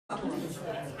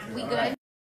We good?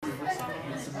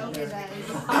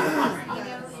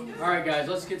 All right, guys,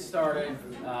 let's get started.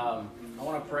 I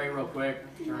want to pray real quick,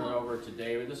 turn it over to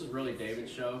David. This is really David's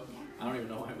show. I don't even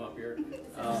know why I'm up here.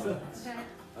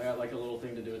 I got like a little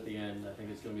thing to do at the end. I think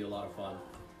it's going to be a lot of fun.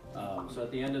 So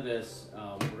at the end of this,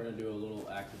 we're going to do a little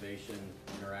activation,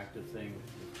 interactive thing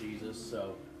with Jesus.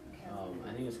 So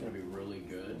I think it's going to be really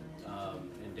good.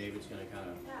 And David's going to kind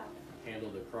of handle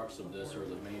the crux of this, or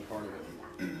the main part of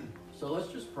it. So let's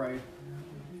just pray.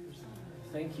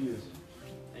 Thank you.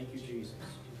 Thank you, Jesus.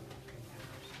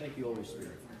 Thank you, Holy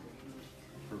Spirit,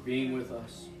 for being with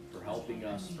us, for helping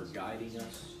us, for guiding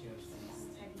us,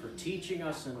 for teaching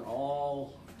us in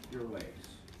all your ways,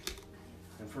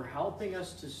 and for helping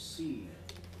us to see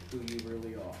who you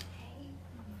really are.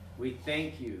 We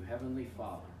thank you, Heavenly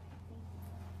Father,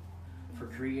 for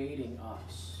creating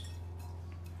us.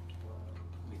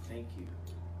 We thank you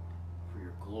for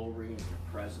your glory and your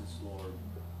presence, Lord.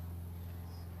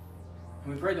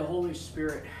 And we pray the Holy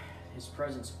Spirit, his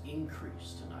presence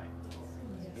increase tonight, Lord.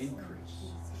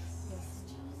 Increase.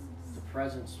 The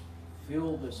presence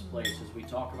fill this place as we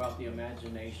talk about the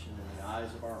imagination and the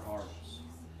eyes of our hearts,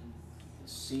 and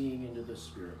seeing into the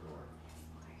Spirit, Lord.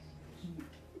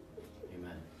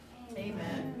 Amen.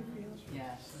 Amen.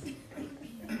 Yes.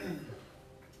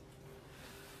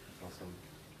 Awesome.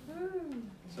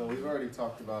 So we've already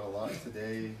talked about a lot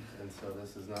today, and so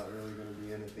this is not really going to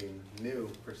be anything new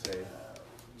per se.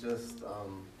 Just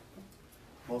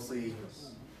mostly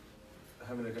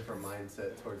having a different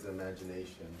mindset towards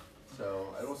imagination.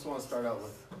 So I also want to start out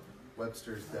with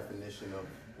Webster's definition of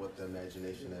what the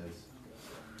imagination is.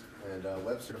 And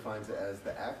Webster defines it as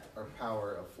the act or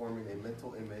power of forming a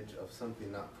mental image of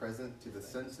something not present to the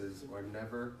senses or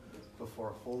never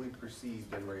before wholly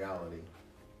perceived in reality.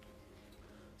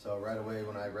 So right away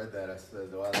when I read that, I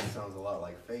said, wow, that sounds a lot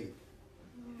like faith.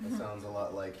 That sounds a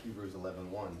lot like Hebrews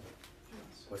 11:1.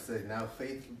 What said, now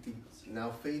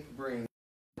faith brings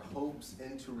hopes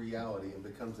into reality and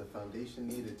becomes a foundation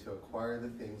needed to acquire the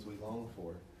things we long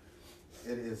for.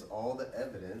 It is all the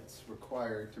evidence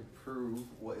required to prove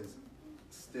what is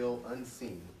still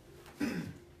unseen.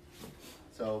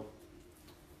 So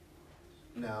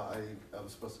now I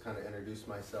was supposed to kind of introduce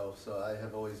myself. So I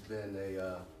have always been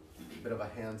a bit of a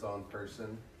hands-on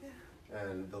person,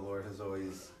 and the Lord has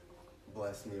always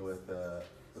blessed me with the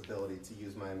ability to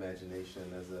use my imagination.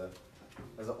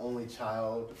 As an only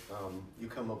child, you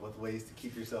come up with ways to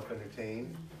keep yourself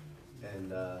entertained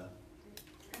and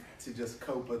to just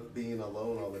cope with being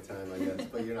alone all the time, I guess.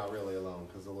 But you're not really alone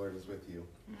because the Lord is with you.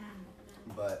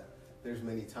 But there's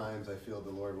many times I feel the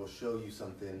Lord will show you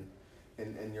something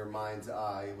in your mind's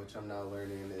eye, which I'm now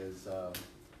learning is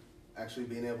actually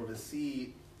being able to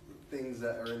see things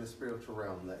that are in the spiritual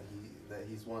realm that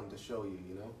He's wanting to show you,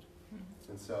 you know?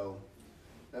 And so,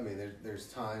 I mean, there's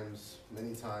times,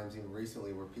 many times, even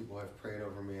recently, where people have prayed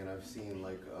over me, and I've seen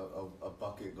like a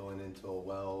bucket going into a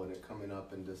well, and it coming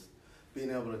up, and just being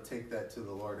able to take that to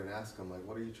the Lord and ask Him, like,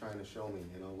 what are you trying to show me?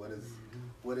 You know,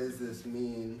 what does this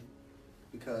mean?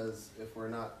 Because if we're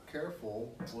not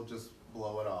careful, we'll just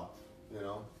blow it off. You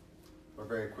know, we're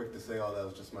very quick to say, oh, that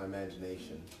was just my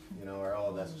imagination, you know, or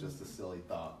oh, that's just a silly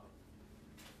thought.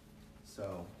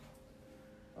 So,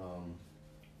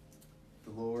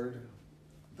 the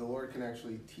Lord can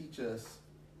actually teach us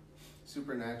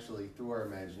supernaturally through our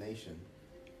imagination.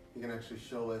 He can actually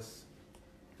show us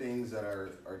things that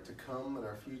are to come in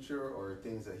our future, or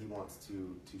things that He wants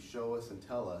to show us and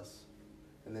tell us,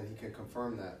 and then He can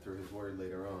confirm that through His Word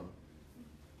later on.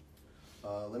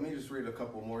 Let me just read a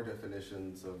couple more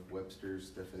definitions of Webster's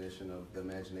definition of the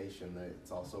imagination. That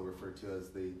it's also referred to as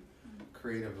the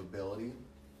creative ability,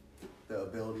 the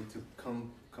ability to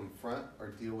confront or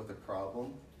deal with a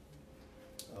problem,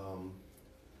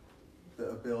 the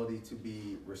ability to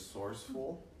be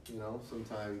resourceful. You know,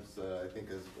 sometimes I think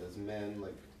as men,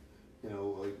 like, you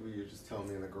know, like you were just telling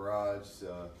me in the garage,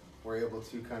 we're able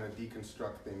to kind of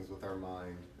deconstruct things with our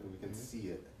mind, and we can see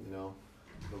it, you know.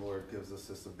 The Lord gives us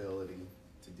this ability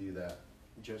to do that.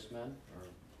 Just men?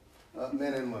 Or?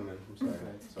 Men and women, I'm sorry.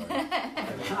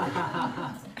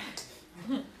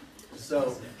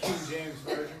 So, King James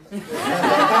Version.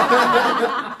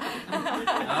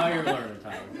 Now you're learning,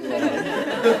 Tyler.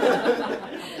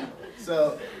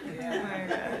 So,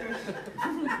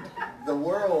 the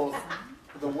world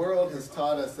has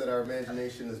taught us that our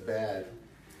imagination is bad.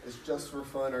 It's just for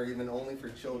fun, or even only for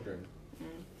children.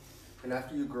 And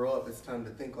after you grow up, it's time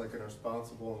to think like a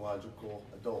responsible and logical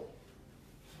adult.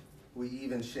 We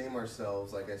even shame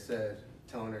ourselves, like I said,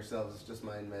 telling ourselves it's just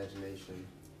my imagination.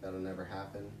 That'll never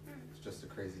happen. It's just a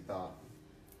crazy thought.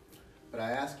 But I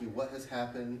ask you, what has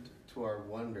happened to our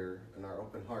wonder and our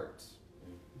open hearts.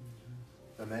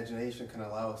 The imagination can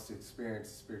allow us to experience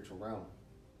the spiritual realm.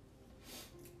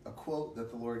 A quote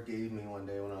that the Lord gave me one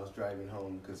day when I was driving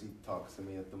home, because he talks to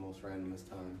me at the most randomest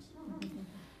times.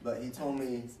 But he told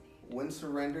me, when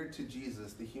surrendered to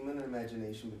Jesus, the human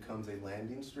imagination becomes a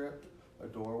landing strip, a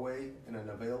doorway, and an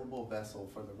available vessel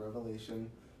for the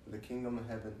revelation of the kingdom of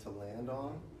heaven to land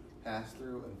on, pass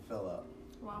through, and fill up.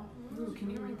 Wow. Ooh, can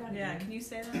you read that again? Yeah, can you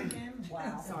say that again?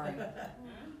 Wow. Sorry.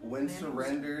 When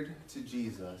surrendered to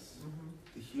Jesus,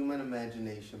 the human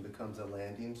imagination becomes a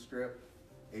landing strip,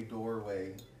 a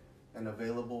doorway, an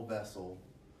available vessel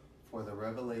for the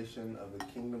revelation of the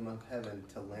kingdom of heaven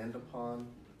to land upon,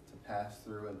 to pass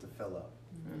through, and to fill up.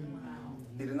 Wow.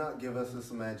 He did not give us this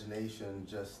imagination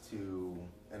just to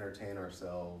entertain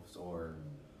ourselves or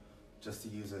just to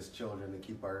use as children to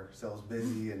keep ourselves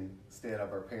busy and stay out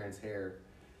of our parents' hair.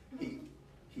 He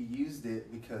used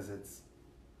it because it's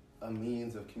a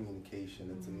means of communication.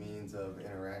 It's a means of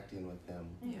interacting with him.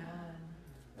 Yeah.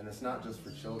 And it's not just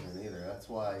for children either. That's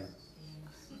why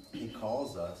he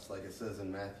calls us, like it says in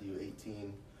Matthew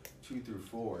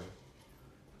 18:2-4.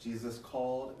 Jesus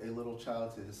called a little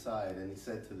child to his side and he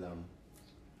said to them,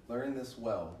 "Learn this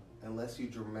well, unless you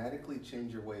dramatically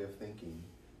change your way of thinking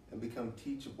and become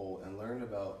teachable and learn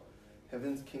about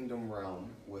heaven's kingdom realm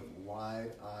with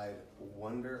wide-eyed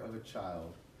wonder of a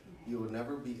child, you will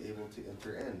never be able to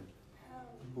enter in.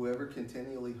 Whoever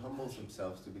continually humbles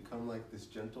himself to become like this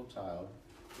gentle child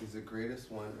is the greatest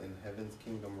one in heaven's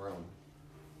kingdom realm."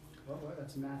 What?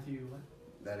 That's Matthew, what?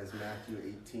 That is Matthew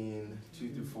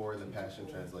 18:2-4, the Passion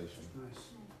Translation.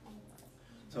 Nice.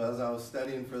 So as I was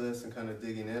studying for this and kind of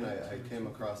digging in, I came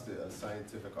across a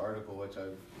scientific article, which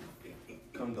I've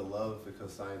come to love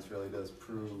because science really does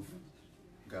prove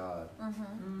God.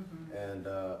 And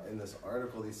in this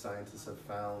article, these scientists have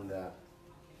found that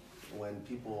when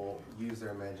people use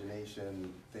their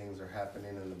imagination, things are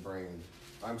happening in the brain.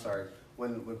 I'm sorry,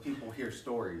 when people hear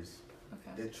stories,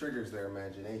 it triggers their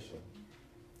imagination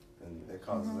and it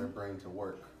causes their brain to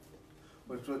work.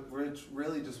 Which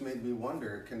really just made me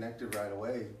wonder, connected right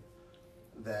away,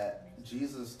 that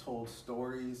Jesus told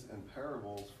stories and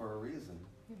parables for a reason.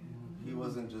 He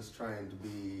wasn't just trying to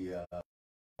be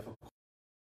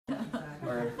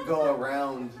or go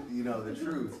around, the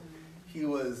truth. He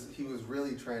was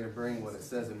really trying to bring what it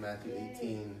says in Matthew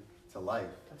 18 to life.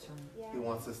 That's right. He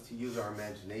wants us to use our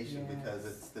imagination because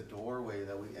it's the doorway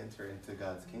that we enter into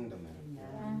God's kingdom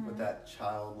in. With that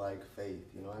childlike faith,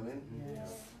 you know what I mean?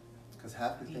 Because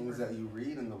half the things that you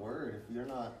read in the Word, if you're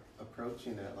not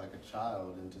approaching it like a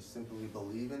child and just simply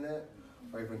believing it,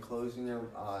 or even closing your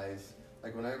eyes,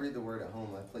 like when I read the Word at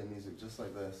home, I play music just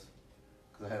like this,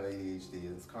 because I have ADHD,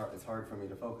 and it's hard for me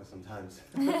to focus sometimes.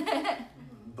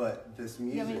 But this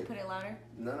music... You want me to put it louder?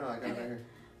 No, I got it right here.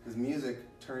 This music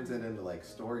turns it into like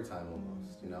story time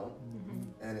almost,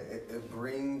 and it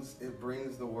brings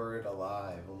the Word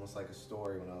alive, almost like a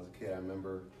story. When I was a kid, I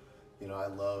remember, I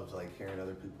loved like hearing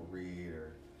other people read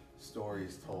or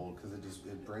stories told because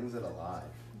it brings it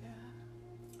alive.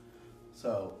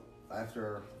 So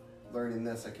after learning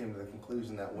this, I came to the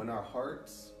conclusion that when our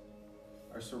hearts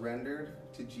are surrendered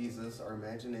to Jesus, our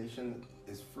imagination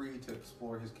is free to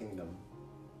explore his kingdom.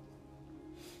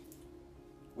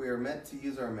 We are meant to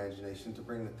use our imagination to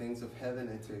bring the things of heaven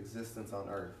into existence on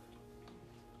earth.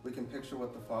 We can picture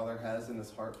what the Father has in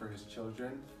his heart for his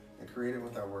children and create it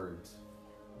with our words.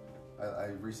 I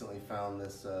recently found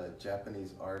this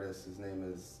Japanese artist. His name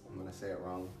is, I'm going to say it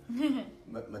wrong,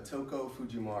 Motoko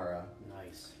Fujimura.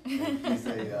 Nice. And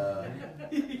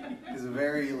he's a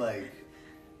very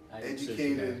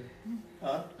educated.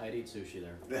 Huh? I'd eat sushi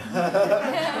there.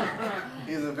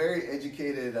 He's a very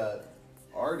educated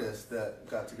artist that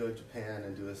got to go to Japan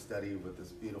and do a study with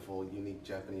this beautiful, unique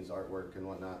Japanese artwork and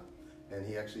whatnot. And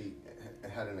he actually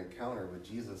had an encounter with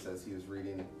Jesus as he was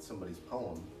reading somebody's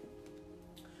poem.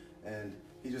 And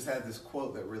he just had this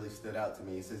quote that really stood out to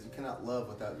me. He says, "You cannot love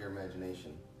without your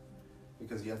imagination,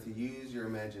 because you have to use your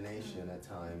imagination at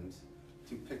times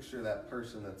to picture that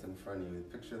person that's in front of you,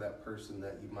 picture that person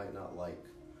that you might not like."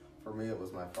 For me, it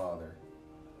was my father.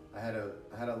 I had to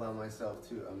allow myself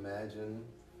to imagine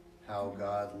how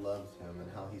God loved him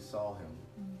and how he saw him.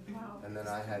 Wow. And then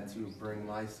I had to bring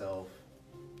myself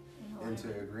into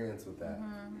agreement with that.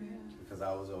 Because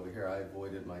I was over here, I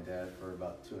avoided my dad for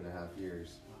about 2.5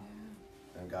 years.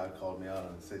 And God called me out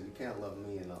and said, "You can't love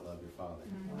me and not love your father."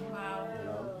 Wow.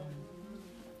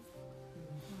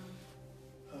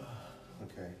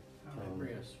 Okay. Can I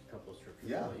bring us a couple of scriptures?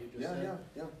 Yeah, What you just said?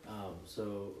 yeah.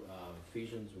 So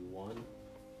Ephesians 1,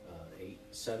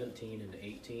 17 and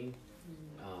 18,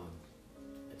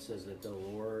 it says that the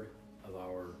Lord of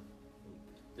our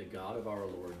the God of our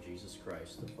Lord Jesus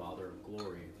Christ, the Father of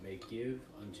glory, may give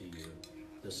unto you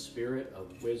the spirit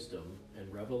of wisdom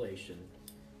and revelation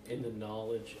in the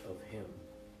knowledge of him,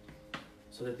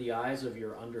 so that the eyes of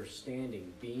your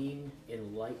understanding being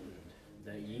enlightened,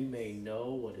 that ye may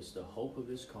know what is the hope of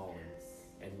his calling,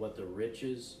 and what the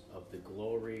riches of the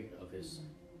glory of his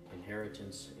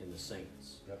inheritance in the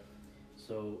saints. Yep.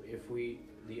 So if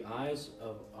the eyes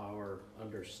of our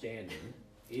understanding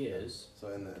is... So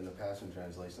in the Passion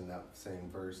Translation, that same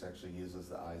verse actually uses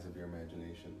the eyes of your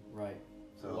imagination. Right.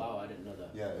 So, wow, I didn't know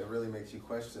that. Yeah, it really makes you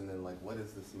question then, like, what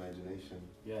is this imagination?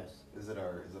 Yes. Is it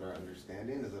our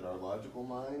understanding? Is it our logical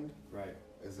mind? Right.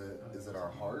 Is it our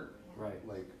heart? Right.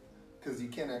 Like, because you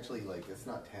can't actually, like, it's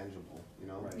not tangible, you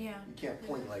know? Right. Yeah. You can't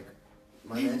point, like,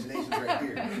 my imagination's right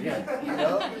here. Yeah. You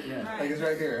know? Yeah. Like, it's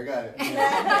right here, I got it.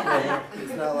 Yeah.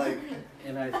 It's not like...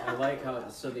 And I like how,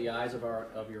 so the eyes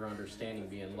of your understanding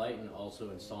be enlightened. Also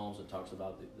in Psalms it talks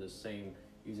about the same,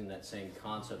 using that same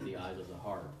concept, the eyes of the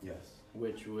heart. Yes.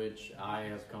 Which I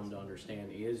have come to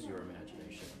understand is your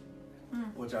imagination.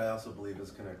 Which I also believe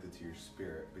is connected to your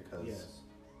spirit, because Yes.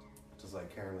 just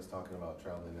like Karen was talking about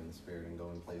traveling in the spirit and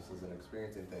going places and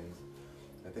experiencing things,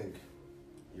 I think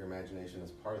your imagination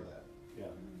is part of that.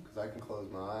 Yeah. Because I can close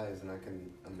my eyes and I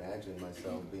can imagine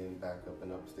myself being back up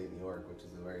in upstate New York, which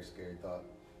is a very scary thought.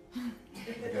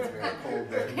 It gets very cold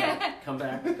there. Come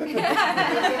back. But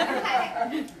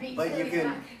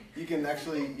you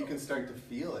can start to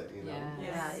feel it, you know?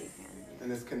 Yeah, you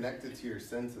And it's connected to your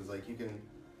senses. Like you can.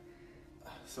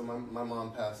 So my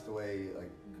mom passed away,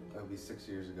 like it'll be 6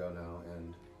 years ago now,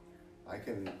 and I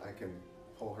can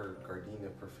pull her gardenia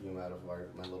perfume out of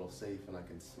my little safe and I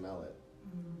can smell it.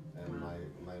 And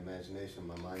my imagination,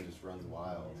 my mind just runs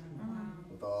wild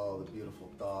with all the beautiful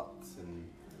thoughts and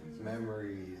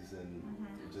memories and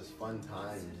just fun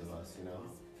times of us, you know.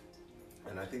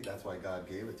 And I think that's why God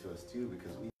gave it to us too,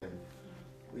 because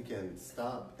we can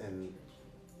stop and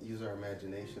use our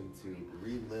imagination to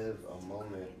relive a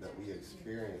moment that we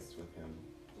experienced with Him.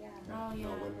 Yeah. You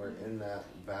know, when we're in that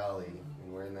valley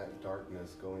and we're in that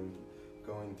darkness, going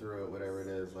through it, whatever it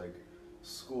is, like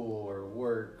school or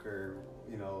work or,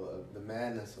 you know, the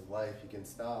madness of life, you can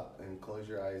stop and close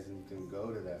your eyes and you can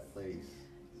go to that place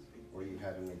where you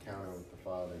had an encounter with the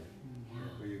Father,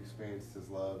 where you experienced His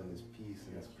love and His peace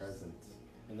and His presence.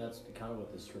 And that's kind of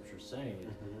what the scripture's saying.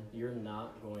 You're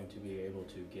not going to be able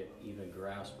to even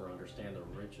grasp or understand the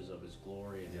riches of His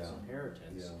glory and His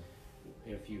inheritance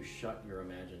if you shut your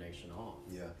imagination off.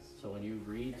 Yes. So when you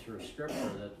read through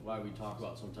scripture, that's why we talk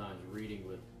about sometimes reading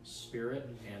with spirit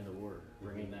and the word,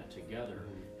 bringing that together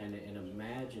and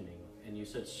imagining. And you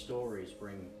said stories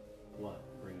bring what?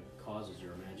 Causes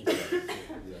your imagination,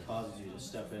 causes you to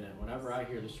step in it. Whenever I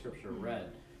hear the scripture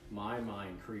read, my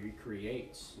mind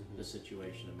creates the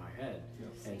situation in my head,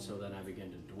 and so then I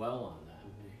begin to dwell on that.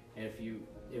 And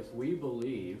if we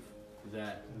believe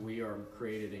that we are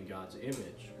created in God's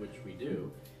image, which we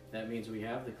do, that means we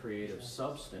have the creative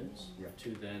substance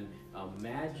to then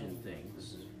imagine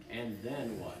things, and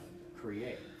then what?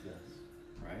 Create. Yes.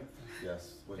 Right?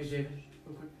 Yes. Hey David,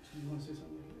 real quick, do you want to say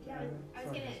something? Yeah, I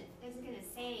was gonna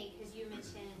say, because you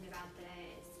mentioned about the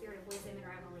spirit of wisdom and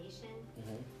revelation,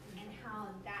 and how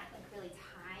that like really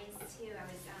ties to. I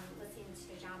was listening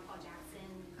to John Paul Jackson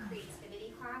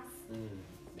creativity class,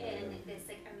 and this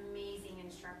like amazing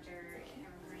instructor,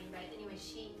 but anyway,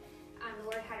 the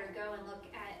Lord had her go and look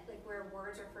at like where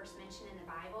words are first mentioned in the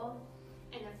Bible,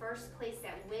 and the first place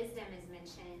that wisdom is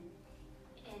mentioned,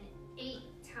 and 8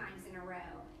 times in a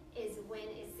row, is when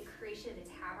it's the creation of the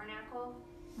tabernacle,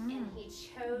 and He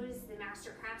chose the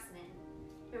master craftsman.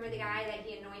 Remember the guy that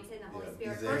He anointed in the Holy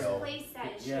Spirit? First place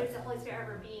that it shows the Holy Spirit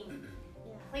ever being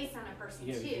placed on a person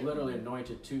He too. was literally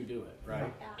anointed to do it,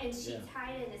 right? And she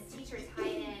tied in, this teacher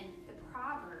tied in the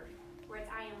proverb where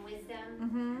it's I am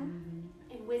wisdom,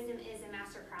 and wisdom is a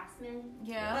master craftsman.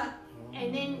 Yeah.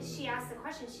 And then she asked the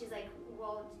question, she's like,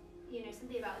 well, you know,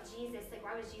 something about Jesus, like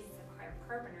why was Jesus a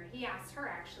carpenter? He asked her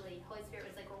actually, Holy Spirit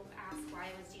was like, well, ask why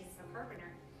was Jesus a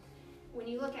carpenter? When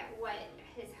you look at what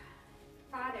his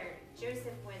father,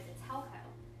 Joseph, was a telco,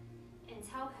 and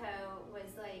telco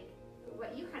was like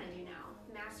what you kind of do now,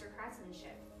 master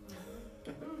craftsmanship.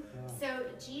 So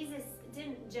Jesus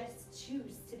didn't just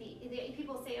choose to be,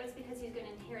 people say it was because he was going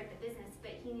to inherit the business,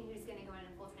 but he knew he was going to go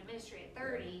into full-time ministry at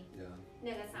 30.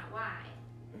 No, that's not why.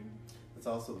 It's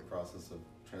also the process of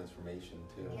transformation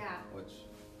too. Yeah. Which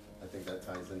I think that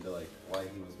ties into like why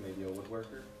he was maybe a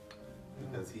woodworker,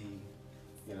 because he,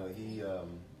 you know,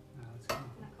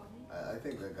 I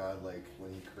think that God, like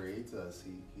when He creates us,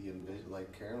 He envisions,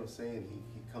 like Karen was saying,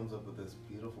 he comes up with this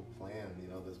beautiful plan, you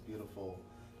know, this beautiful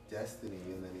destiny,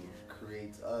 and then he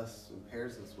creates us and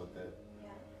pairs us with it,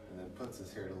 and then puts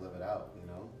us here to live it out, you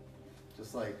know?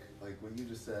 Just like what you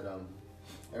just said,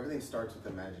 everything starts with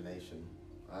imagination.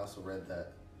 I also read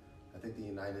that I think the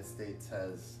United States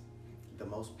has the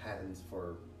most patents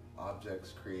for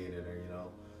objects created, or, you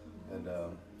know, and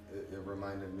it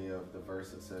reminded me of the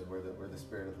verse that said, where the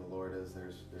Spirit of the Lord is,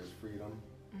 there's freedom,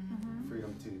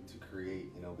 freedom to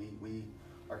create. You know,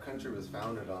 our country was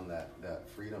founded on that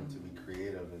freedom to be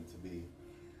creative and to be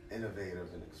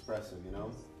innovative and expressive, you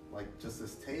know? Like just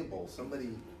this table, somebody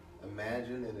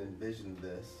imagined and envisioned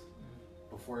this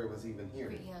before it was even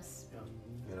here. Yes.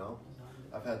 You know?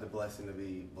 I've had the blessing to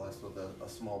be blessed with a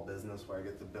small business where I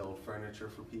get to build furniture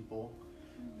for people,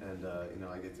 and you know,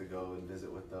 I get to go and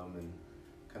visit with them and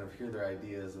kind of hear their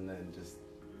ideas, and then just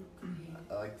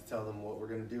I like to tell them what we're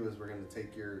going to do is we're going to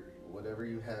take whatever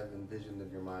you have envisioned in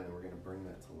your mind, and we're going to bring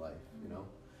that to life, you know?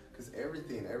 Because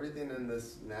everything in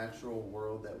this natural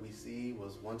world that we see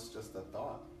was once just a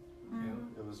thought.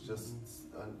 It was just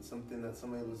something that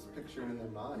somebody was picturing in their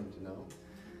mind, you know?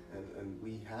 And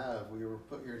we were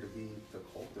put here to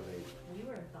cultivate. We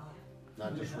were a thought.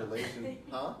 Not just relation,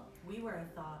 huh? We were a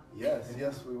thought.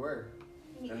 Yes, we were.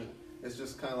 And it's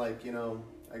just kind of like, you know,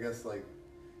 I guess like,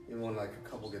 even when like a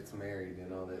couple gets married, you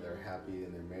know, they're happy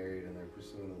and they're married and they're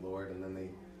pursuing the Lord, and then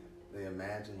they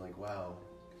imagine like, wow,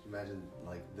 could you imagine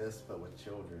like this but with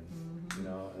children, you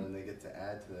know, and then they get to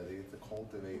add to that, they get to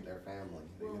cultivate their family,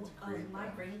 they get to create my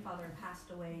that. grandfather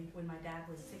passed away when my dad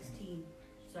was 16,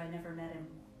 so I never met him.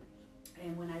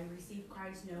 And when I received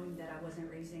Christ, knowing that I wasn't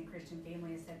raised in a Christian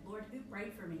family, I said, Lord, who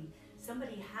prayed for me?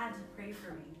 Somebody had to pray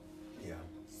for me. Yeah.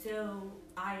 So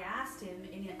I asked him,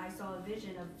 and I saw a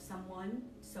vision of someone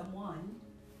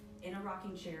in a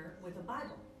rocking chair with a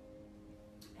Bible.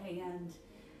 And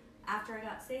after I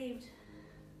got saved,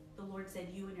 the Lord said,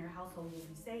 you and your household will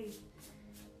be saved.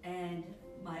 And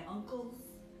my uncles,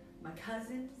 my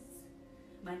cousins,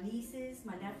 my nieces,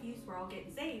 my nephews were all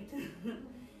getting saved.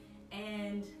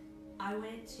 And I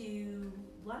went to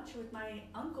lunch with my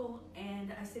uncle,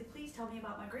 and I said, please tell me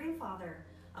about my grandfather.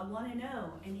 I want to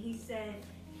know. And he said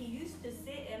he used to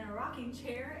sit in a rocking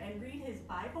chair and read his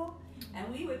Bible,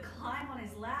 and we would climb on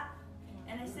his lap.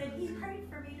 And I said, he prayed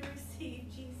for me to receive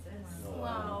Jesus.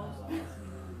 Wow.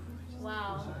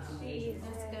 Wow. Jeez.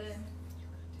 That's good.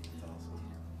 That's awesome.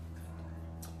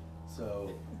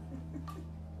 So,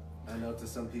 I know to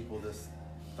some people this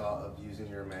thought of using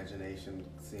your imagination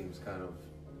seems kind of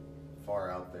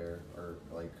far out there or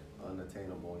like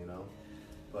unattainable, you know?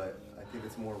 But I think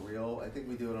it's more real. I think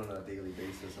we do it on a daily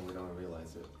basis and we don't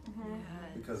realize it.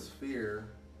 Because fear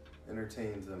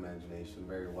entertains the imagination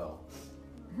very well.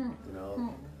 You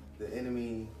know, the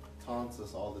enemy taunts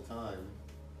us all the time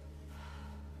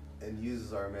and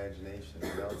uses our imagination.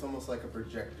 You know, it's almost like a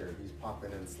projector. He's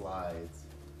popping in slides.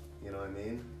 You know what I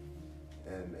mean?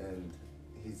 And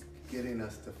he's getting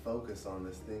us to focus on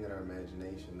this thing in our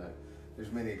imagination. That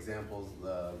there's many examples.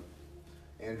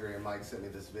 Andrea and Mike sent me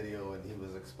this video, and he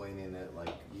was explaining that like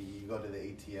you go to the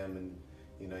ATM and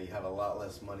you know you have a lot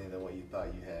less money than what you thought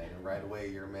you had, and right away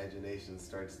your imagination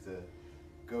starts to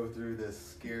go through this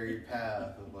scary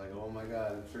path of like, oh my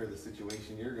God, I'm sure the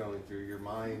situation you're going through, your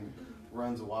mind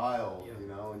runs wild, you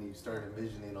know, and you start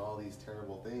envisioning all these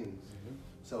terrible things.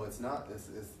 So it's not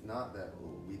that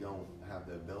we don't have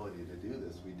the ability to do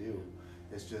this. We do.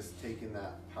 It's just taking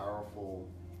that powerful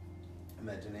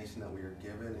imagination that we are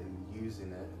given and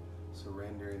using it,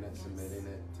 surrendering it, submitting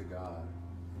it to God,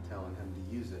 telling Him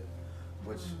to use it,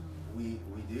 which we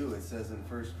do. It says in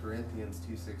 1 Corinthians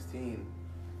 2:16,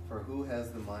 for who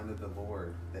has the mind of the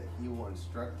Lord that He will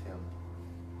instruct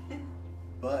him?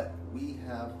 But we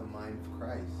have the mind of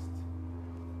Christ.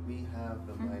 We have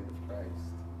the mind of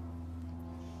Christ.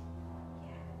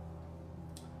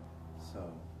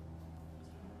 So,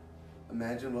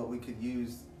 imagine what we could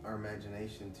use our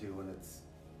imagination to when it's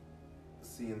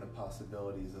seeing the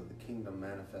possibilities of the kingdom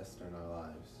manifest in our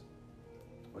lives,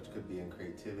 which could be in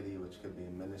creativity, which could be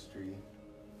in ministry,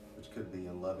 which could be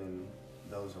in loving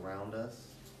those around us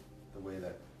the way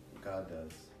that God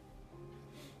does.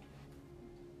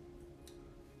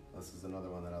 This is another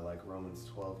one that I like, Romans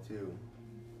 12:2.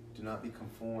 Do not be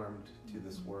conformed to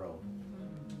this world,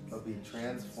 but be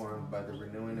transformed by the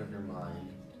renewing of your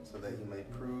mind, so that you may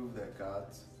prove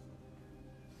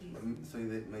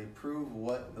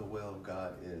what the will of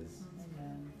God is,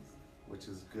 which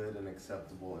is good and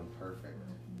acceptable and perfect.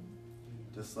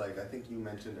 Just like I think you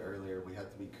mentioned earlier, we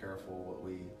have to be careful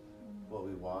what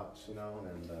we watch, you know,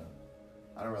 and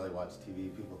I don't really watch TV.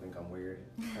 People think I'm weird.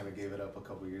 Kind of gave it up a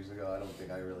couple years ago. I don't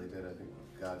think I really did. I think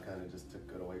God kind of just took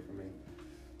it away from me.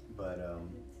 But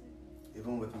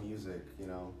even with music, you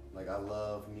know, like I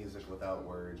love music without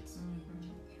words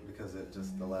because it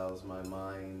just allows my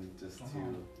mind just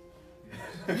to.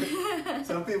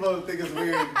 Some people think it's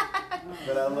weird,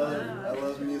 but I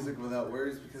love music without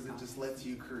words because it just lets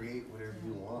you create whatever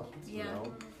you want. You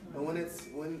know,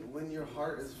 and when your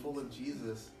heart is full of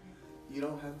Jesus, you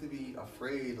don't have to be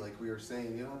afraid. Like we were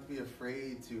saying, you don't have to be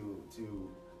afraid to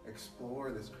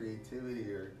explore this creativity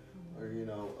or you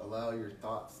know, allow your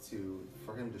thoughts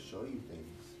for him to show you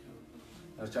things.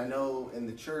 Which I know in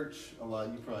the church, a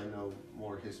lot, you probably know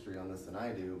more history on this than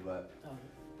I do, but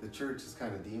the church has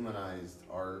kind of demonized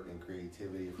art and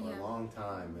creativity for a long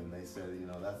time, and they said, you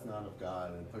know, that's not of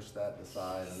God, and push that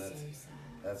aside, and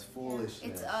that's foolishness.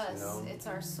 It's us. You know? It's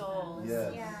our souls.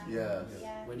 Yes. Yeah.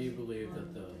 When you believe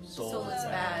that the soul is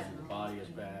bad, and the body is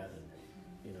bad, and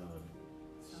you know,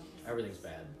 everything's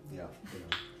bad. Yeah. You know,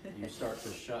 you start to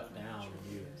shut down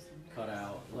and you cut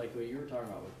out, like what you were talking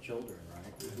about with children,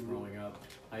 right? Growing up,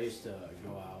 I used to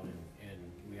go out and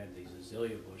we had these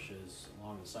azalea bushes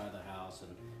along the side of the house,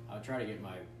 and I would try to get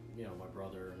my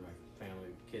brother and my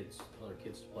family, other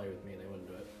kids to play with me, and they wouldn't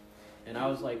do it. And I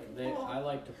was like, I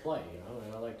like to play, you know,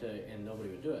 and and nobody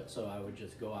would do it. So I would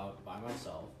just go out by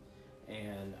myself,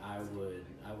 and I would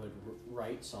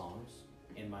write songs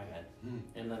in my head,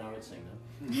 and then I would sing them.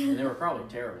 And they were probably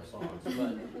terrible songs,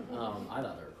 but I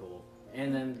thought they were cool.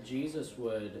 And then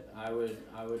I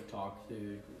would talk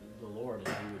to the Lord,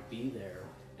 and he would be there,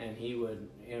 and it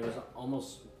was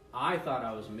almost, I thought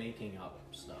I was making up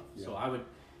stuff. Yeah. So I would,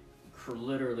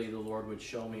 literally the Lord would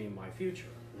show me my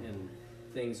future and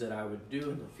things that I would do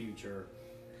in the future,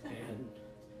 and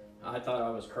I thought I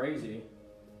was crazy.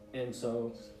 And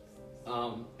so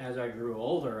as I grew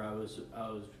older, I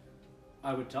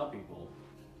would tell people,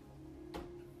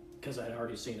 because I'd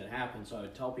already seen it happen, so I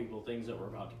would tell people things that were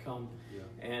about to come. Yeah.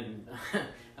 And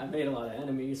I made a lot of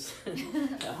enemies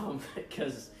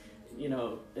because, you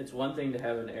know, it's one thing to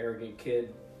have an arrogant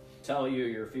kid tell you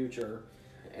your future,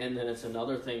 and then it's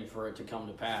another thing for it to come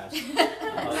to pass.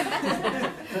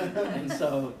 And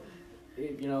so,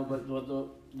 you know, but the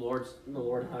Lord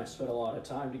and I spent a lot of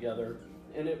time together,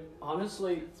 and it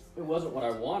wasn't what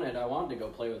I wanted. I wanted to go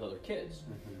play with other kids,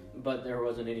 but there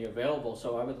wasn't any available,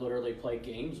 so I would literally play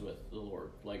games with the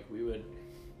Lord. Like, we would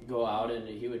go out and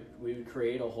we would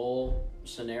create a whole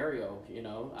scenario, you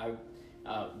know.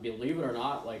 Believe it or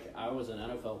not, like, I was an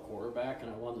NFL quarterback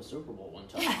and I won the Super Bowl one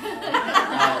time.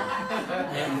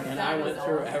 And I went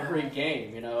through every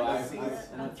game, you know. I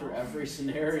went through every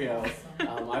scenario.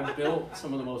 I built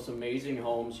some of the most amazing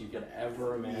homes you could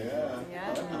ever imagine.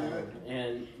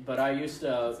 But I used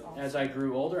to, as I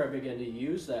grew older, I began to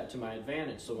use that to my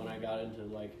advantage. So when I got into,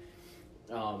 like,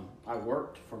 I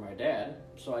worked for my dad,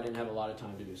 so I didn't have a lot of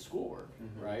time to do schoolwork,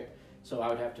 right? So I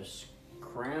would have to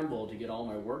scramble to get all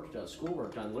my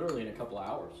schoolwork done literally in a couple of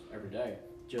hours every day.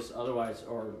 Just otherwise,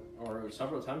 or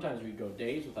sometimes we'd go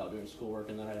days without doing schoolwork,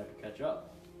 and then I'd have to catch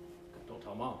up. Don't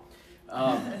tell mom.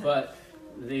 But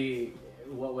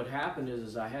what would happen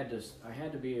is I had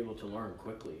to be able to learn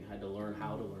quickly. I had to learn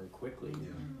how to learn quickly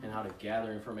and how to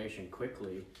gather information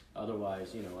quickly.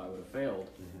 Otherwise, you know, I would have failed.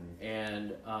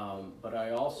 And but I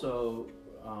also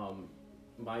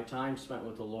my time spent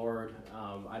with the Lord,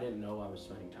 I didn't know I was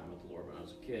spending time with the Lord when I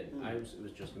was a kid. It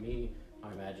was just me,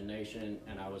 my imagination,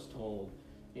 and I was told,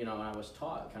 you know, and I was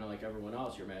taught, kind of like everyone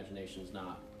else, your imagination's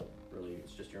not really,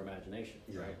 it's just your imagination,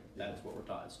 right? That's what we're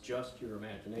taught. It's just your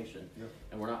imagination.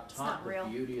 And we're not taught the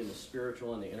beauty and the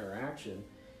spiritual and the interaction.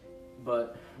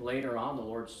 But later on, the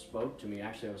Lord spoke to me.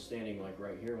 Actually, I was standing like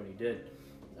right here when he did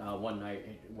one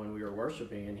night when we were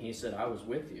worshiping, and he said, I was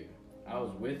with you. I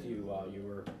was with you while you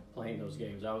were playing those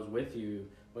games. I was with you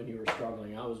when you were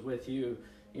struggling. I was with you,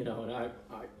 you know, and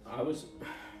I was...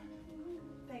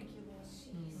 Thank you,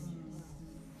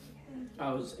 Lord.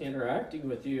 I was interacting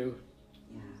with you,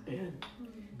 and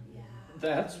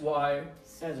that's why,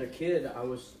 as a kid, I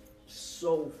was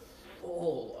so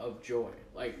full of joy.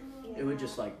 Like, it would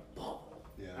just, like, bubble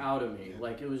out of me.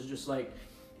 Like, it was just like...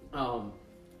 and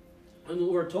the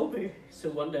Lord told me, he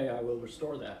said, one day I will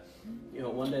restore that. You know,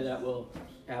 one day that will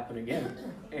happen again.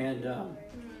 And,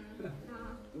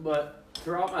 but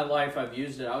throughout my life, I've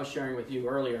used it. I was sharing with you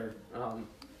earlier. I'll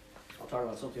talk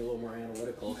about something a little more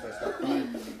analytical so I stop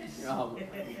crying.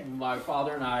 My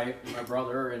father and I, my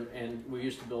brother, and we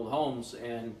used to build homes.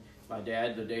 And my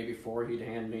dad, the day before, he'd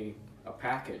hand me a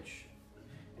package.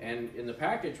 And in the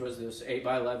package was this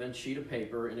 8x11 sheet of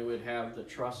paper, and it would have the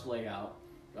truss layout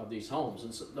of these homes.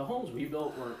 And so the homes we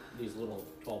built weren't these little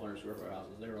 1,200 square foot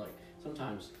houses. They were like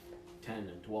sometimes 10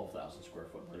 and 12,000 square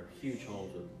foot. They're huge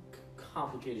homes with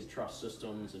complicated truss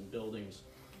systems and buildings.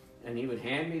 And he would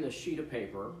hand me the sheet of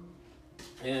paper,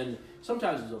 And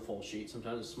sometimes it's a full sheet,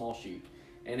 sometimes it's a small sheet.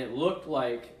 And it looked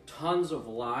like tons of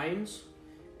lines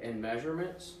and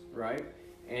measurements, right?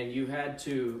 And you had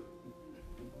to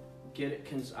get it,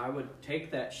 because I would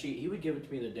take that sheet, he would give it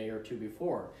to me the day or two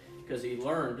before, because he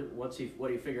learned, what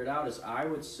he figured out is I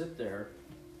would sit there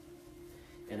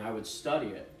and I would study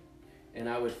it, and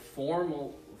I would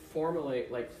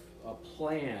formulate like a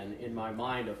plan in my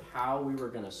mind of how we were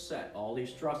going to set all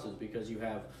these trusses, because you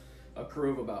have a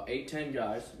crew of about 8-10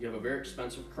 guys, you have a very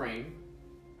expensive crane,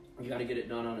 you got to get it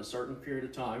done on a certain period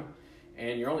of time,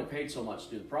 and you're only paid so much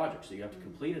to do the project, so you have to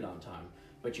complete it on time.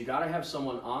 But you got to have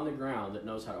someone on the ground that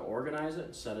knows how to organize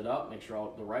it, set it up, make sure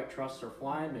all the right trusses are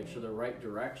flying, make sure the right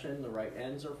direction, the right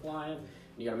ends are flying. And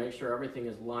you got to make sure everything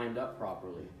is lined up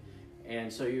properly.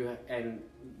 And so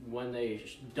when they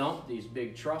dump these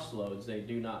big truss loads, they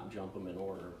do not jump them in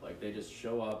order. Like, they just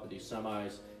show up with these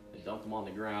semis, they dump them on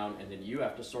the ground, and then you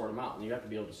have to sort them out, and you have to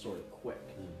be able to sort it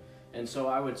quick. And so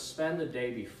I would spend the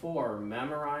day before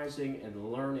memorizing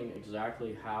and learning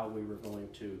exactly how we were going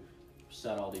to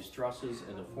set all these trusses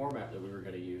and the format that we were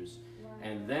going to use.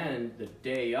 And then the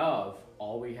day of,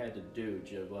 all we had to do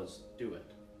was do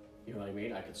it. You know what I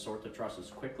mean? I could sort the trusses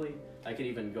quickly. I could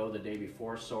even go the day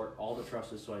before, sort all the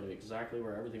trusses so I knew exactly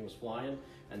where everything was flying,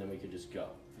 and then we could just go.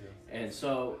 Yeah. And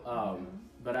so,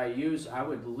 but I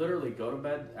would literally go to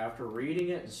bed after reading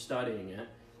it and studying it.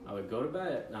 I would go to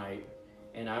bed at night,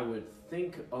 and I would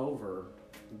think over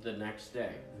the next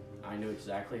day. I knew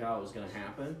exactly how it was going to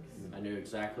happen. I knew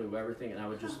exactly everything, and I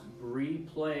would just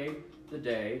replay the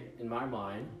day in my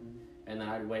mind, and then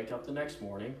I'd wake up the next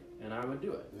morning and I would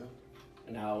do it. Yeah.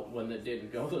 Now, when it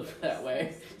didn't go that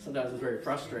way, sometimes it's very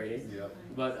frustrating. Yeah.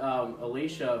 But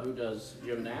Alicia, who does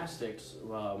gymnastics,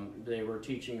 they were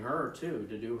teaching her too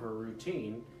to do her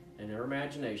routine in her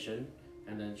imagination,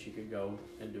 and then she could go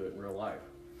and do it in real life.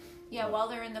 Yeah, while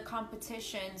they're in the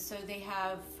competition, so they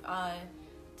have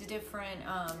the different,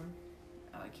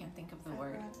 I can't think of the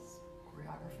word.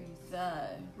 Choreographies. The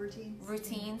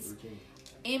routines.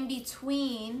 In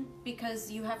between,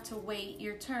 because you have to wait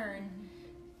your turn,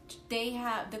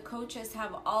 the coaches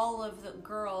have all of the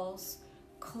girls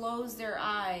close their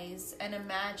eyes and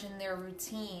imagine their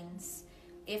routines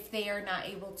if they are not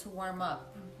able to warm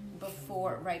up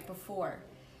right before.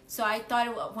 So I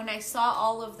thought, when I saw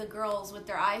all of the girls with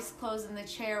their eyes closed in the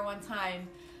chair one time,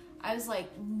 I was like,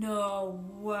 no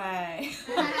way.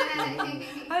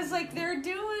 I was like, they're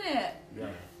doing it. Yeah.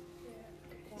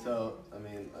 So, I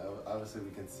mean, obviously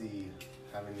we can see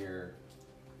having your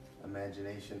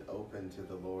imagination open to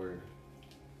the Lord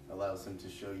allows him to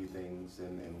show you things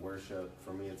in worship.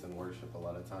 For me, it's in worship a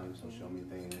lot of times. He'll show me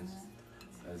things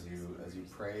as you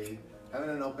pray.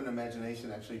 Having an open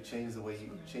imagination actually changes the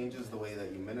way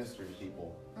that you minister to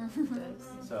people.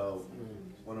 So,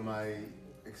 one of my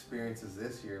experiences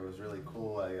this year was really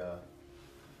cool.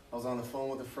 I was on the phone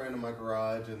with a friend in my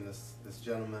garage, and this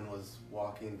gentleman was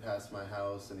walking past my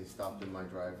house, and he stopped in my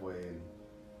driveway, and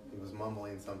he was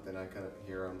mumbling something. I couldn't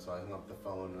hear him, so I hung up the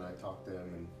phone and I talked to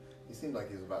him, and he seemed like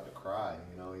he was about to cry.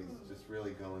 You know, he's just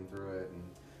really going through it, and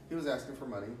he was asking for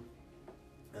money,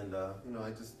 and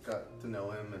I just got to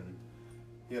know him, and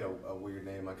he had a weird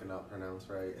name I could not pronounce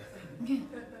right.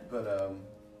 But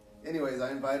anyways,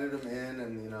 I invited him in,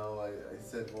 and I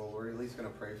said, well, we're at least going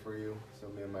to pray for you. So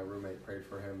me and my roommate prayed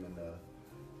for him, and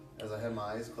as I had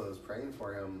my eyes closed praying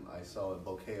for him, I saw a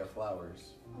bouquet of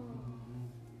flowers.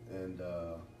 And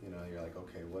you're like,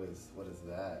 okay, what is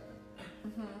that?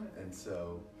 And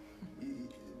so,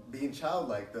 being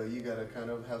childlike though, you gotta kind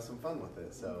of have some fun with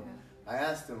it. So I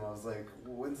asked him, I was like,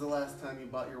 when's the last time you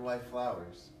bought your wife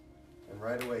flowers? And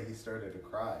right away he started to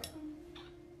cry.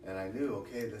 And I knew,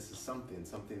 okay, this is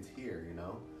something's here,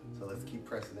 so let's keep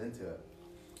pressing into it.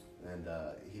 And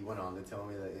he went on to tell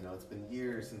me that, it's been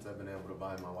years since I've been able to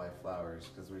buy my wife flowers,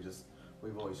 because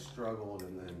we've always struggled,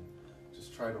 and then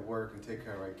just try to work and take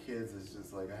care of our kids. It's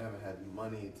just like I haven't had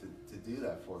money to do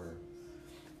that for her.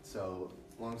 So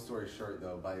long story short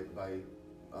though, by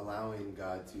allowing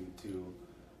God to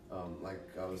like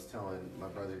I was telling my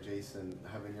brother Jason,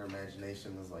 having your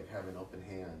imagination was like having open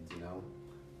hands,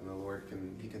 and the Lord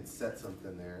can set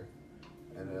something there,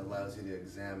 and it allows you to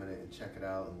examine it and check it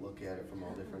out and look at it from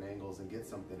all different angles and get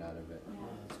something out of it.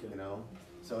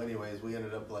 So anyways, we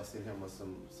ended up blessing him with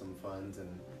some funds and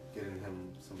getting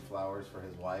him some flowers for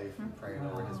his wife, and praying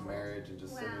over his marriage, and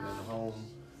just sending him home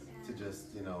to just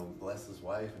bless his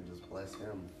wife and just bless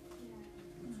him.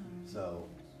 So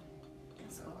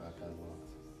I kind of looked.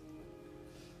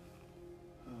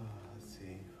 Let's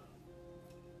see.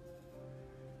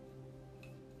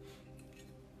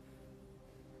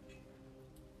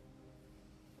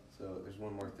 So there's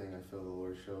one more thing I feel the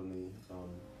Lord showed me.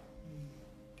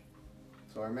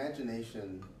 So our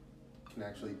imagination can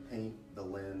actually paint the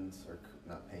lens, or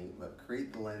not paint, but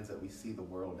create the lens that we see the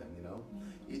world in, you know?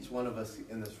 Each one of us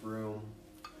in this room,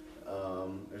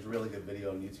 there's a really good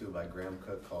video on YouTube by Graham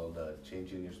Cook called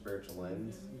Changing Your Spiritual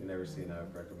Lens. If you've never seen it,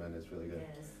 I recommend it. It's really good.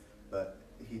 Yes. But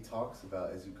he talks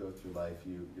about as you go through life,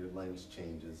 your lens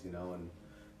changes, you know, and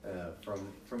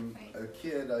from a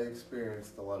kid, I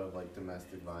experienced a lot of like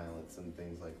domestic violence and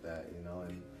things like that, you know,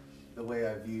 and the way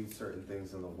I viewed certain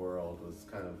things in the world was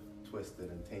kind of twisted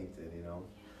and tainted, you know,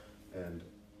 and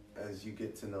as you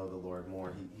get to know the Lord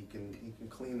more, he can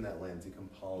clean that lens, he can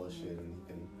polish it, and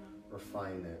he can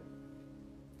refine it.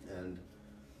 And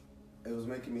it was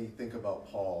making me think about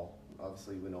Paul.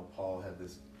 Obviously, we know Paul had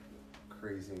this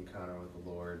crazy encounter with the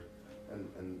Lord.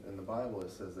 And in the Bible,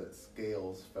 it says that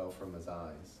scales fell from his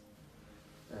eyes.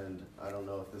 And I don't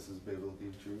know if this is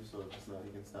biblically true, so if it's not,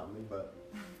 you can stop me. But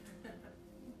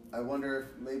I wonder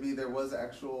if maybe there was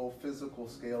actual physical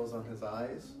scales on his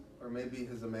eyes, or maybe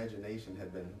his imagination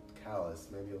had been calloused.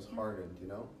 Maybe it was hardened, you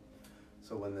know?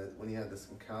 So when he had this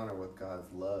encounter with God's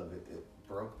love, it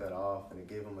broke that off, and it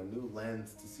gave him a new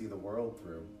lens to see the world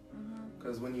through.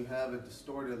 Because when you have a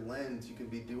distorted lens, you can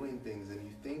be doing things and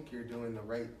you think you're doing the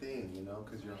right thing, you know,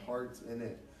 because your heart's in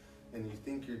it, and you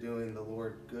think you're doing the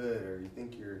Lord good, or you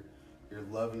think you're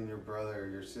loving your brother or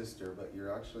your sister, but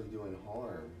you're actually doing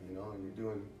harm, you know, and you're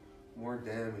doing more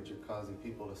damage. You're causing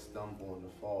people to stumble and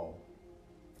to fall.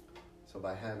 So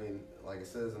by having, like it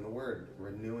says in the Word,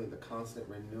 the constant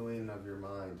renewing of your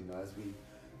mind, you know, as we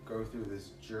go through this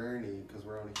journey, because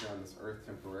we're only here on this earth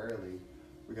temporarily,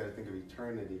 we got to think of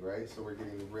eternity, right? So we're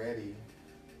getting ready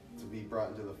to be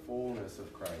brought into the fullness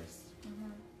of Christ.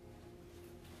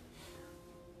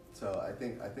 So I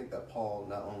think that Paul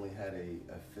not only had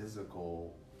a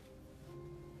physical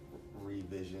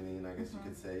revisioning, I guess you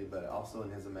could say, but also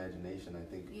in his imagination. I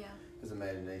think his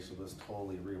imagination was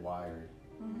totally rewired,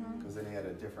 because then he had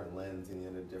a different lens, and he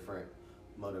had a different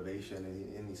motivation,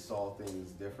 and he saw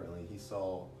things differently. He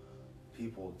saw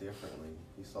people differently.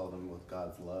 He saw them with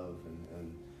God's love,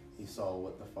 and he saw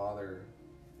what the Father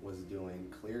was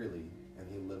doing clearly, and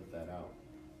he lived that out.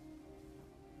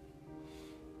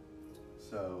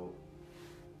 So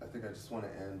I think I just want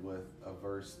to end with a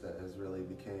verse that has really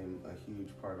became a huge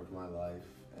part of my life,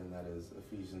 and that is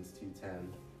Ephesians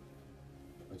 2:10,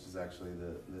 which is actually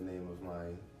the name of my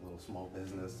little small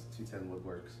business, 210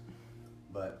 Woodworks.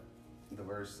 But the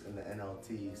verse in the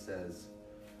NLT says,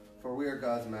 "For we are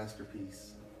God's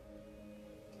masterpiece.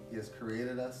 He has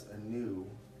created us anew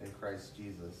in Christ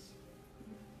Jesus,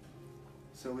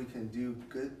 so we can do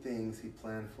good things he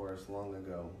planned for us long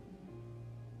ago."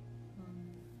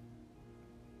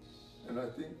 And I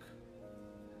think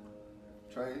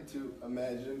trying to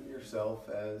imagine yourself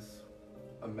as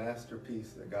a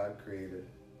masterpiece that God created,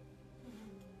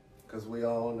 because we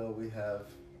all know we have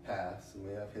pasts and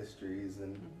we have histories,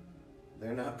 and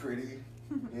they're not pretty,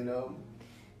 you know?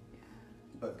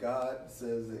 But God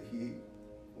says that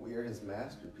we are his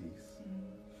masterpiece.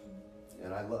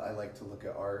 And I like to look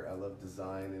at art. I love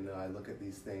design, and I look at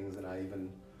these things, and I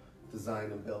even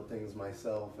design and build things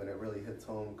myself, and it really hits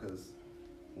home, because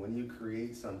when you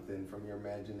create something from your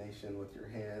imagination with your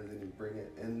hands and you bring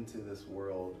it into this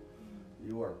world,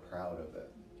 you are proud of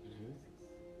it.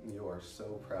 You are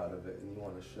so proud of it, and you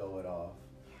want to show it off,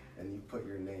 and you put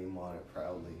your name on it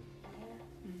proudly.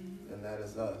 And that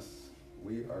is us.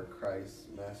 We are Christ's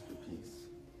masterpiece.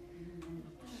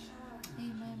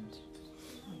 Amen.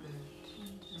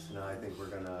 So now I think we're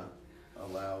going to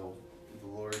allow the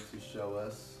Lord to show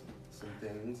us some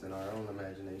things in our own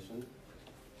imagination.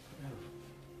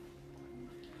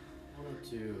 I wanted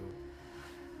to,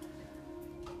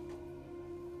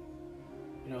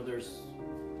 you know, there's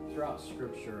throughout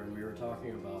Scripture, and we were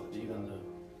talking about even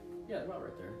about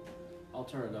right there. I'll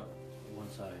turn it up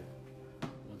once I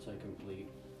complete.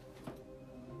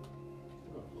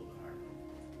 Go up a little bit higher.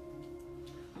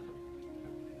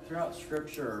 Throughout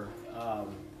Scripture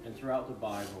and throughout the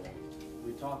Bible,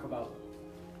 we talk about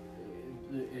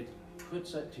it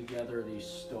puts it together, these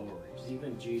stories.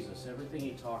 Even Jesus, everything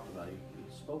he talked about, he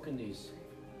spoke in these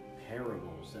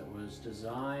parables that was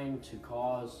designed to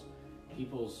cause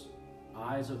people's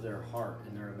eyes of their heart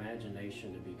and their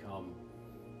imagination to become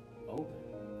open,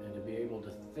 and to be able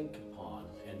to think upon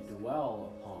and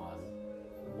dwell upon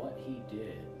what he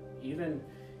did. Even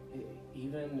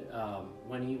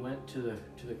when he went to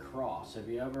the cross, have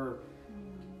you ever,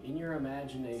 in your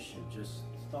imagination, just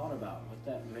thought about what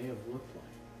that may have looked like?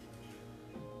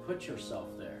 Put yourself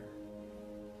there.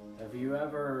 Have you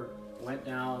ever went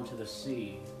down to the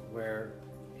sea where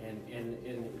and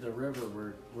in the river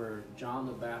where John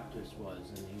the Baptist was,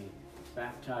 and he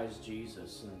baptized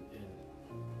Jesus, and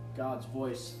God's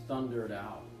voice thundered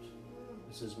out,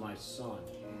 "This is my son."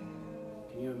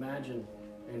 Can you imagine,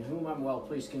 "In whom I'm well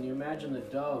pleased"? Can you imagine the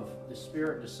dove, the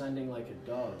Spirit descending like a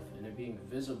dove, and it being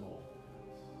visible,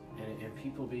 and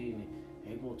people being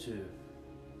able to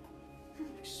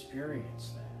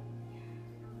experience that?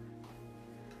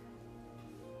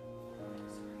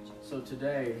 So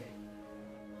today,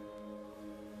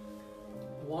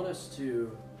 I want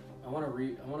to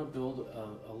build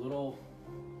a little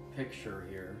picture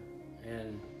here,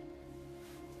 and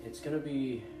it's going to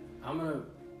be, I'm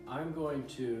going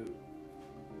to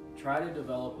try to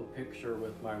develop a picture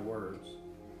with my words,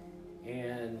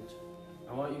 and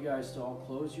I want you guys to all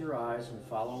close your eyes and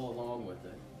follow along with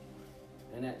it.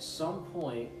 And at some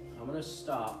point, I'm going to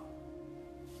stop,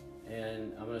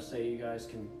 and I'm going to say you guys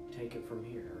can take it from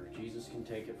here, or Jesus can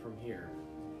take it from here.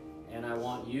 And I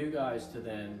want you guys to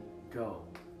then go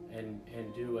and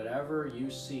do whatever you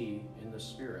see in the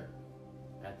Spirit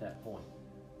at that point.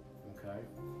 Okay?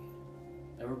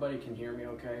 Everybody can hear me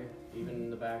okay? Even in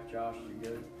the back, Josh, you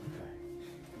good? Okay.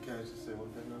 Can I just say one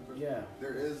thing real quick? Yeah.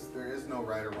 There is no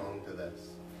right or wrong to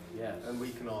this. Yes. And we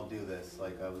can all do this.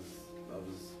 Like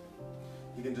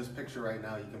you can just picture right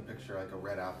now, you can picture like a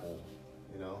red apple,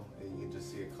 you know, and you can just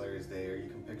see it clear as day, or you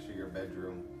can picture your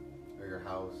bedroom or your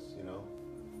house, you know?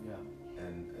 Yeah.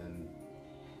 And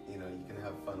you know, you can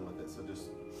have fun with it. So just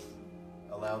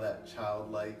allow that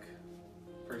childlike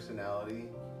personality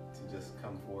to just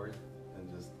come forth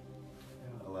and just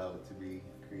allow it to be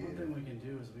created. One thing we can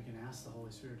do is we can ask the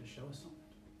Holy Spirit to show us something.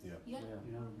 Yeah. You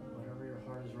know, whatever your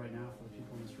heart is right now for the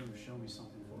people in this room, show me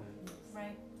something for it.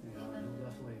 Right. You know, we'll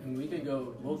definitely. And we can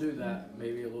go, we'll do that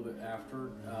maybe a little bit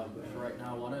after, but for right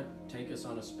now I want to take us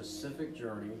on a specific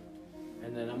journey,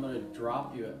 and then I'm going to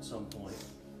drop you at some point.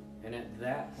 And at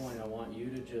that point, I want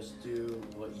you to just do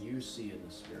what you see in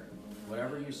the Spirit.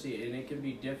 Whatever you see, and it can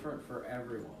be different for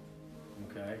everyone,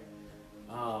 okay?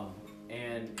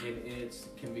 And it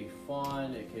can be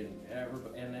fun, it can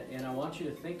and I want you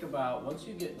to think about, once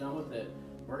you get done with it,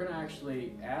 we're going to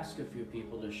actually ask a few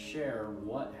people to share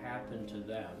what happened to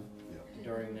them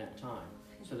during that time,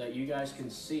 so that you guys can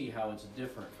see how it's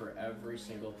different for every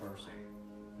single person,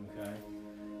 okay?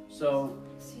 So,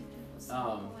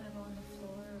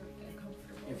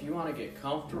 if you want to get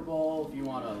comfortable, if you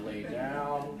want to lay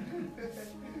down,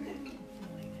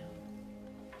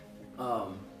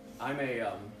 I may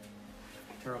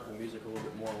turn up the music a little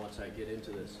bit more once I get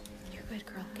into this. You're good,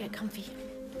 girl. Get comfy.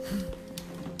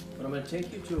 But I'm going to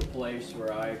take you to a place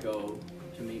where I go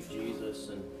to meet Jesus,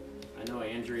 and I know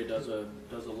Andrea does a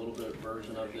little bit of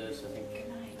version of this. I think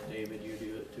David, you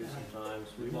do it too sometimes.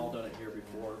 We've all done it here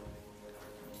before.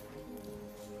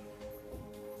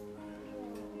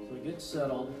 So get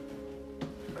settled,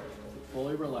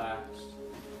 fully relaxed.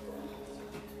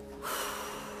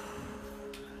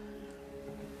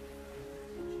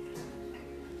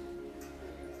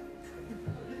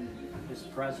 His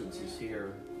presence is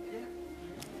here.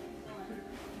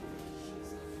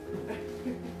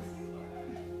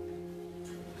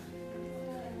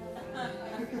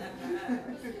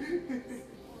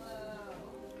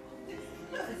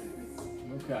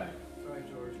 Okay. All right,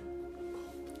 George.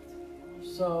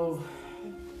 So,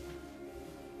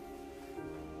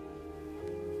 I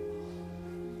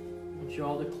want you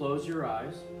all to close your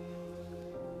eyes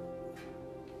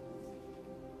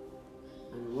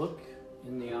and look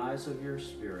in the eyes of your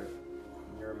spirit,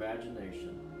 your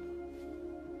imagination.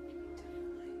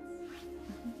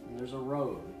 And there's a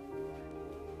road.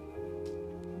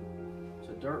 It's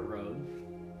a dirt road.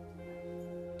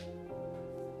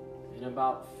 And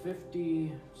about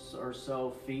 50 or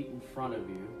so feet in front of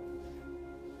you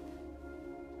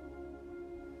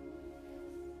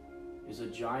is a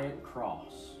giant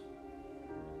cross.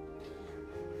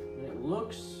 And it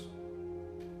looks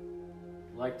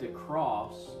like the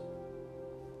cross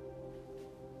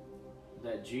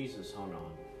that Jesus hung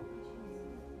on.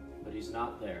 But he's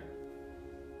not there.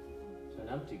 It's an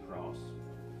empty cross.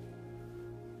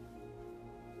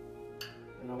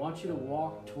 And I want you to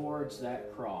walk towards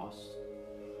that cross.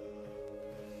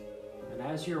 And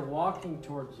as you're walking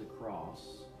towards the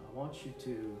cross, I want you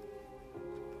to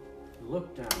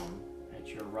look down at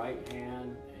your right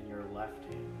hand and your left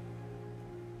hand.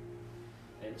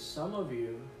 And some of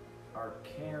you are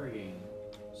carrying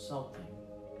something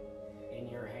in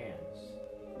your hands.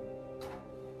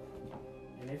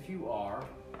 And if you are,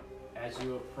 as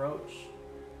you approach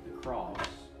the cross,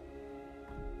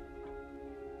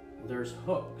 there's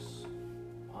hooks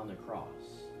on the cross.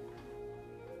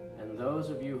 And those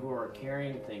of you who are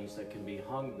carrying things that can be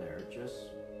hung there,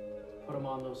 just put them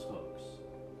on those hooks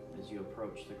as you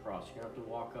approach the cross. You're going to have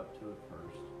to walk up to it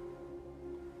first.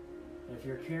 And if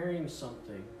you're carrying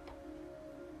something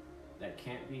that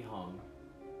can't be hung,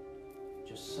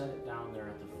 just set it down there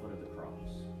at the foot of the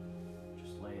cross.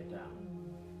 Just lay it down.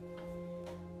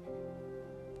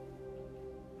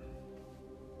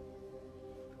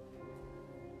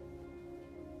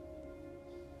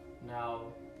 Now,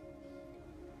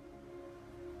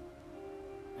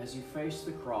 as you face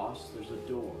the cross, there's a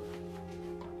door.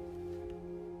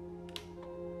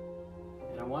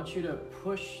 And I want you to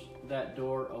push that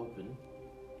door open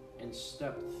and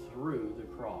step through the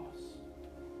cross.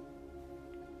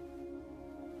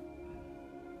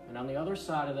 And on the other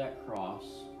side of that cross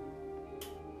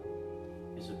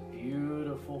is a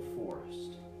beautiful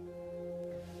forest.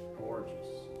 Gorgeous.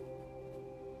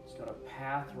 It's got a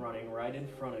path running right in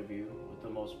front of you with the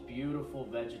most beautiful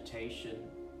vegetation,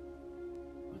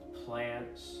 with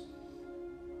plants.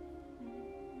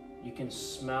 You can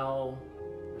smell,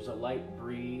 there's a light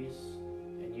breeze,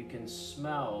 and you can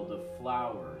smell the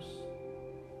flowers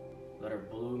that are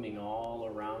blooming all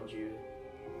around you.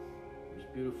 There's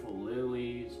beautiful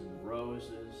lilies and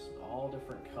roses, all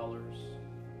different colors.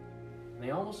 And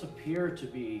they almost appear to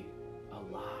be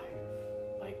alive,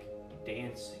 like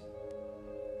dancing,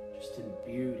 just in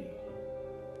beauty.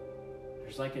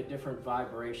 There's like a different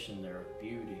vibration there of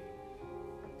beauty.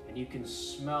 And you can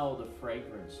smell the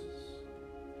fragrances,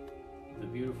 the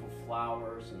beautiful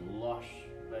flowers and lush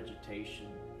vegetation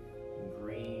and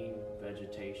green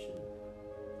vegetation.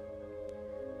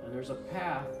 And there's a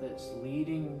path that's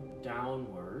leading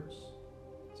downwards.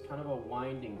 It's kind of a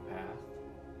winding path.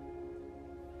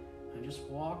 And just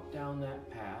walk down that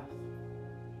path.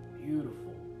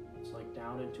 Beautiful. It's like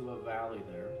down into a valley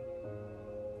there.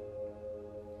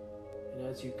 And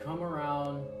as you come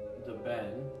around the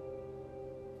bend,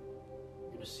 you're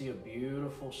going to see a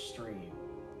beautiful stream.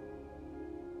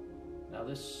 Now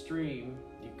this stream,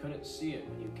 you couldn't see it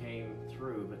when you came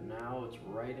through, but now it's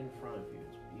right in front of you.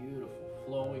 It's beautiful,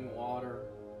 flowing water.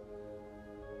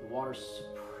 The water's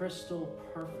crystal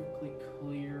perfectly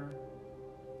clear.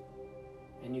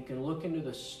 And you can look into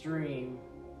the stream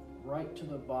right to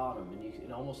the bottom, and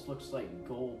it almost looks like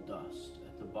gold dust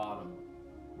at the bottom.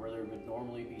 Where there would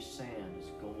normally be sand is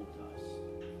gold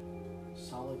dust.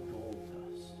 Solid gold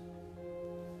dust.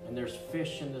 And there's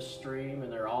fish in the stream,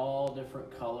 and they're all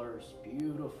different colors,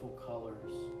 beautiful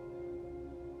colors.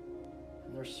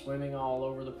 And they're swimming all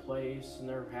over the place, and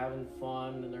they're having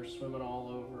fun, and they're swimming all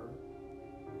over.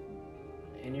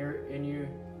 And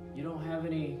you don't have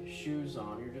any shoes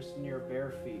on, you're just in your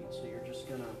bare feet, so you're just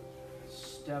gonna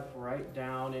step right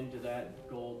down into that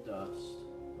gold dust,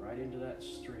 right into that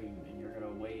stream, and you're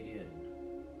gonna wade in.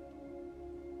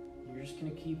 You're just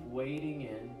gonna keep wading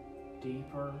in,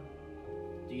 deeper,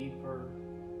 deeper,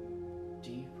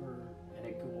 deeper,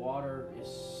 and the water is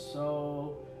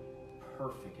so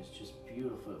perfect. It's just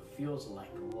beautiful. It feels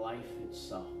like life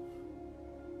itself.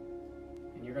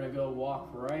 And you're gonna go walk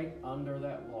right under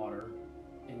that water,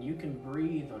 and you can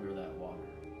breathe under that water.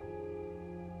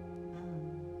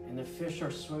 And the fish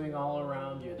are swimming all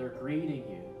around you. They're greeting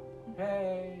you.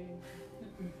 Hey!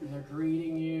 And they're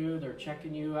greeting you. They're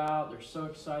checking you out. They're so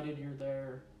excited you're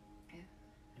there.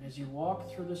 And as you walk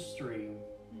through the stream,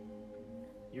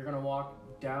 you're going to walk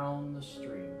down the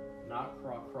stream. Not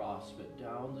across, but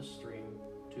down the stream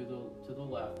to the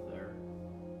left there.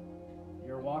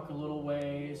 You're gonna walk a little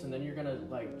ways, and then you're gonna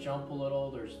like jump a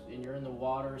little. And you're in the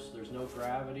water, so there's no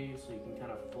gravity, so you can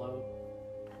kind of float.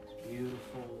 It's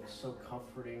beautiful. It's so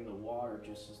comforting. The water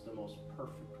just is the most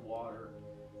perfect water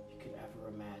you could ever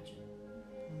imagine.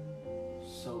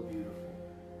 So beautiful.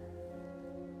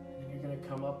 And then you're gonna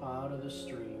come up out of the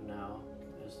stream now,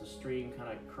 as the stream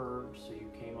kind of curves, so you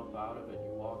came up out of it.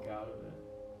 You walk out of it,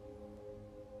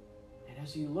 and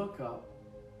as you look up,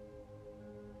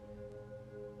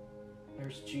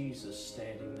 there's Jesus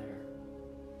standing there.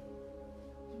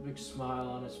 A big smile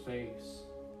on his face.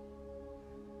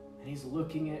 And he's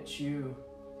looking at you.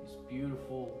 These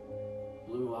beautiful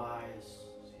blue eyes.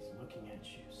 He's looking at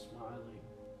you, smiling.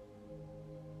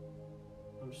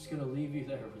 I'm just going to leave you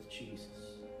there with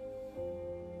Jesus.